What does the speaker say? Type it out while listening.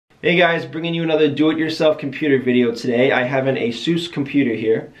Hey guys, bringing you another do-it-yourself computer video today. I have an Asus computer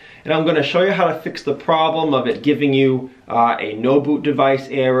here, and I'm going to show you how to fix the problem of it giving you a no boot device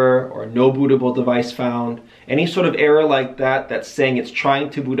error or no bootable device found. Any sort of error like that that's saying it's trying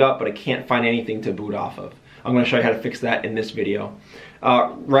to boot up but it can't find anything to boot off of. I'm going to show you how to fix that in this video.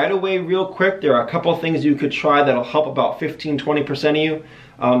 Right away, real quick, there are a couple things you could try that'll help about 15-20% of you.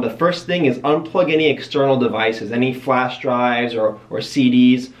 The first thing is unplug any external devices, any flash drives or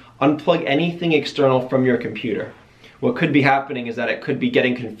CDs. Unplug anything external from your computer. What could be happening is that it could be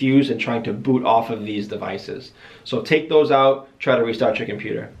getting confused and trying to boot off of these devices. So take those out, try to restart your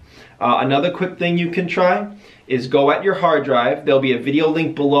computer. Another quick thing you can try is go at your hard drive. There'll be a video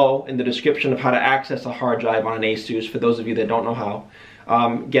link below in the description of how to access a hard drive on an Asus for those of you that don't know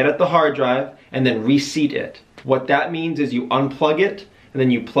how. Get at the hard drive and then reseat it. What that means is you unplug it and then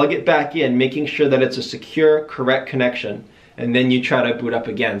you plug it back in, making sure that it's a secure, correct connection. And then you try to boot up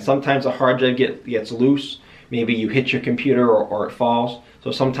again. Sometimes a hard drive gets loose. Maybe you hit your computer or it falls.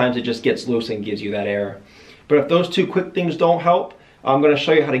 So sometimes it just gets loose and gives you that error. But if those two quick things don't help, I'm going to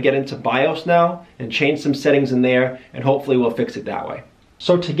show you how to get into BIOS now and change some settings in there, and hopefully we'll fix it that way.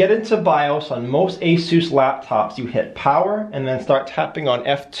 So to get into BIOS on most Asus laptops, you hit power and then start tapping on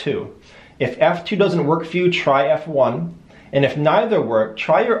F2. If F2 doesn't work for you, try F1. And if neither work,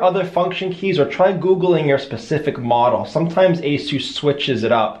 try your other function keys or try Googling your specific model. Sometimes Asus switches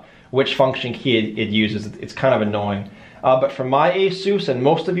it up, which function key it uses. It's kind of annoying. But for my Asus and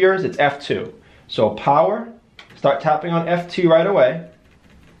most of yours, it's F2. So power, start tapping on F2 right away.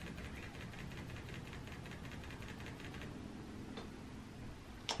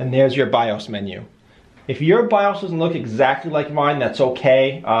 And there's your BIOS menu. If your BIOS doesn't look exactly like mine, that's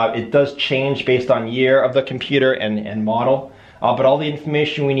okay. It does change based on year of the computer and model, but all the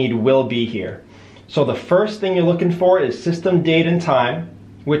information we need will be here. So the first thing you're looking for is system date and time,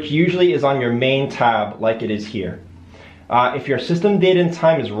 which usually is on your main tab like it is here. If your system date and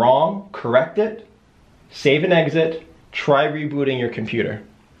time is wrong, correct it, save and exit, try rebooting your computer.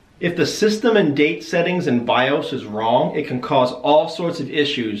 If the system and date settings in BIOS is wrong, it can cause all sorts of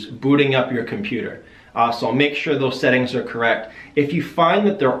issues booting up your computer. So make sure those settings are correct. If you find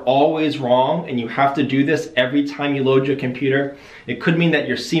that they're always wrong and you have to do this every time you load your computer, it could mean that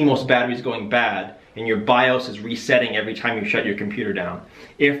your CMOS battery is going bad and your BIOS is resetting every time you shut your computer down.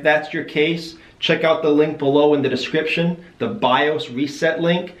 If that's your case, check out the link below in the description, the BIOS reset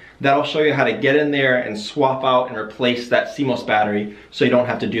link. That'll show you how to get in there and swap out and replace that CMOS battery so you don't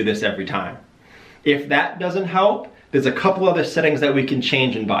have to do this every time. If that doesn't help, there's a couple other settings that we can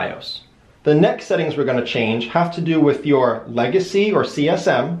change in BIOS. The next settings we're going to change have to do with your legacy or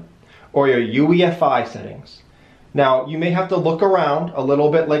CSM or your UEFI settings. Now, you may have to look around a little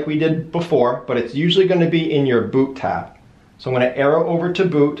bit like we did before, but it's usually going to be in your boot tab. So I'm going to arrow over to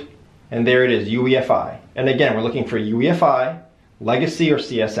boot, and there it is, UEFI. And again, we're looking for UEFI, legacy, or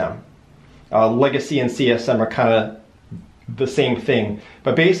CSM. Legacy and CSM are kind of the same thing.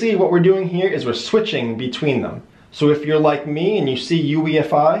 But basically what we're doing here is we're switching between them. So if you're like me and you see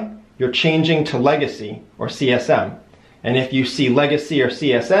UEFI, you're changing to legacy or CSM. And if you see legacy or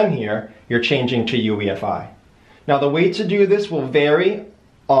CSM here, you're changing to UEFI. Now the way to do this will vary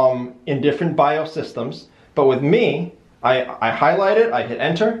in different BIOS systems, but with me, I highlight it, I hit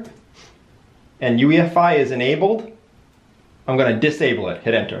enter, and UEFI is enabled. I'm going to disable it,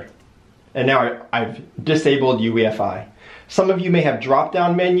 hit enter. And now I've disabled UEFI. Some of you may have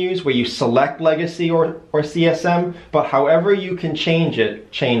drop-down menus where you select legacy or CSM, but however you can change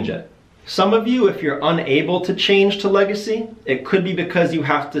it, change it. Some of you, if you're unable to change to legacy, it could be because you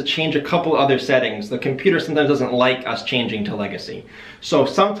have to change a couple other settings. The computer sometimes doesn't like us changing to legacy. So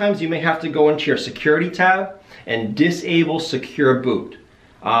sometimes you may have to go into your security tab and disable secure boot.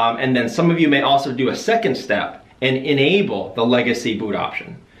 And then some of you may also do a second step and enable the legacy boot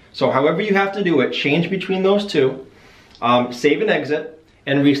option. So however you have to do it, change between those two, save and exit,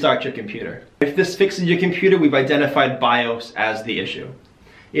 and restart your computer. If this fixes your computer, we've identified BIOS as the issue.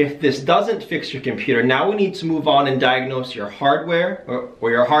 If this doesn't fix your computer, now we need to move on and diagnose your hardware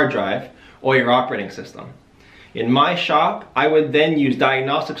or your hard drive or your operating system. In my shop, I would then use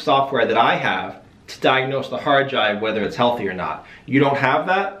diagnostic software that I have to diagnose the hard drive, whether it's healthy or not. You don't have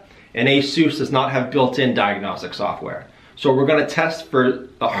that, and Asus does not have built-in diagnostic software. So we're going to test for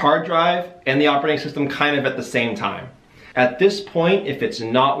the hard drive and the operating system kind of at the same time. At this point, if it's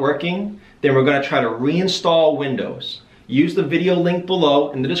not working, then we're going to try to reinstall Windows. Use the video link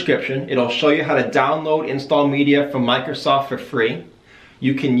below in the description. It'll show you how to download, install media from Microsoft for free.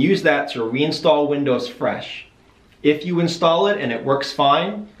 You can use that to reinstall Windows fresh. If you install it and it works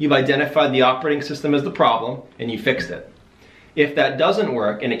fine, you've identified the operating system as the problem and you fixed it. If that doesn't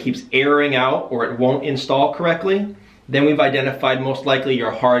work and it keeps erroring out or it won't install correctly, then we've identified most likely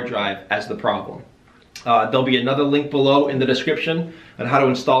your hard drive as the problem. There'll be another link below in the description on how to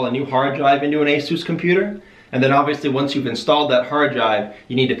install a new hard drive into an Asus computer. And then obviously once you've installed that hard drive,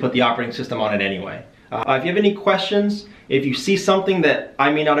 you need to put the operating system on it anyway. If you have any questions, if you see something that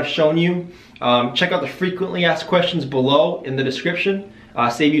I may not have shown you, check out the frequently asked questions below in the description.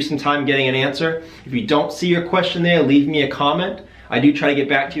 Save you some time getting an answer. If you don't see your question there, leave me a comment. I do try to get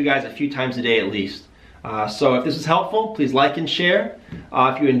back to you guys a few times a day at least. So if this was helpful, please like and share.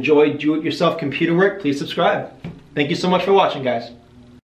 If you enjoyed do-it-yourself computer work, please subscribe. Thank you so much for watching, guys.